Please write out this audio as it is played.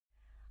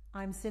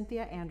I'm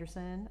Cynthia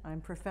Anderson.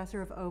 I'm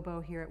professor of oboe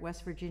here at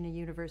West Virginia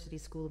University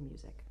School of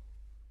Music.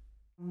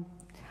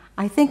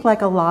 I think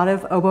like a lot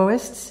of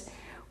oboists,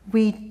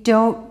 we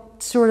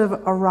don't sort of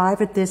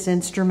arrive at this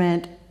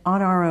instrument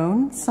on our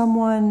own.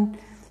 Someone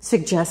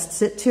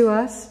suggests it to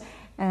us,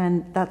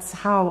 and that's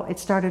how it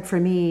started for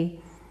me.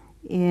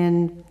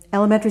 In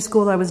elementary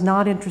school, I was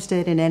not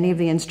interested in any of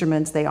the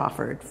instruments they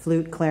offered: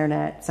 flute,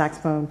 clarinet,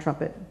 saxophone,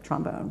 trumpet,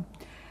 trombone.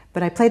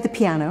 But I played the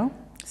piano,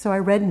 so I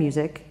read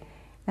music.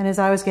 And as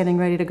I was getting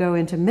ready to go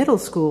into middle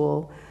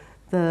school,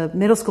 the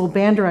middle school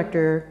band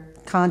director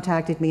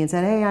contacted me and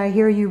said, "Hey, I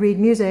hear you read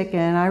music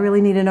and I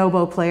really need an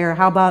oboe player.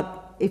 How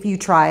about if you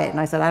try it?" And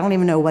I said, "I don't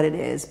even know what it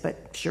is,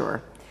 but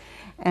sure."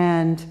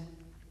 And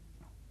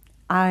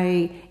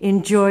I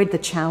enjoyed the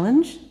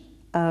challenge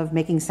of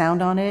making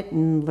sound on it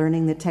and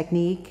learning the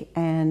technique,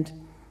 and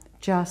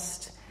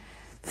just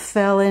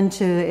fell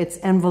into its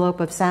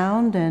envelope of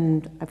sound.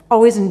 And I've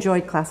always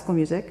enjoyed classical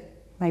music.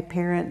 My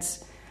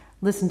parents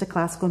listened to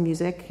classical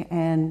music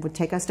and would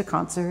take us to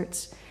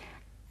concerts.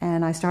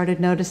 And I started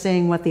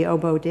noticing what the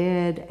oboe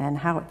did and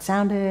how it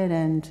sounded,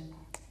 and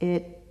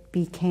it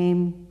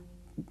became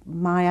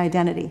my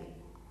identity.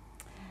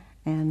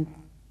 And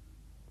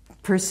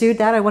pursued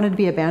that. I wanted to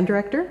be a band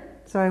director,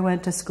 so I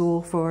went to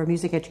school for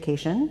music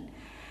education.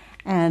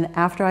 And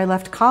after I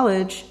left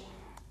college,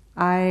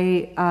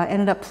 I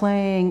ended up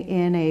playing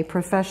in a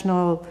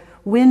professional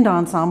wind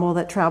ensemble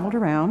that traveled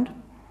around.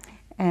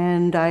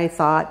 And I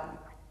thought,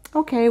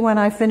 okay, when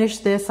I finish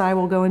this, I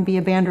will go and be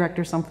a band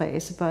director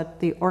someplace. But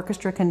the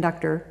orchestra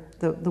conductor,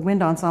 the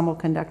wind ensemble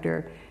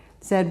conductor,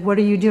 said, "What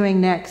are you doing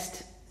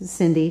next,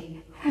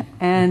 Cindy?"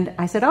 And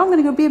I said, "Oh, I'm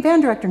going to go be a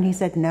band director." And he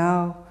said,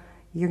 "No,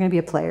 you're going to be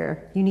a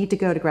player. You need to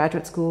go to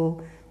graduate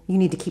school. You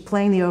need to keep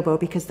playing the oboe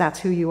because that's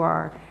who you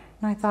are."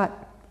 And I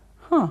thought,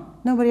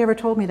 nobody ever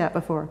told me that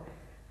before.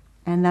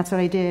 And that's what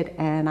I did.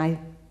 And I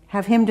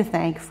have him to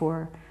thank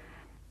for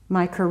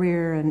my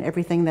career and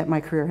everything that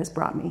my career has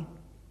brought me.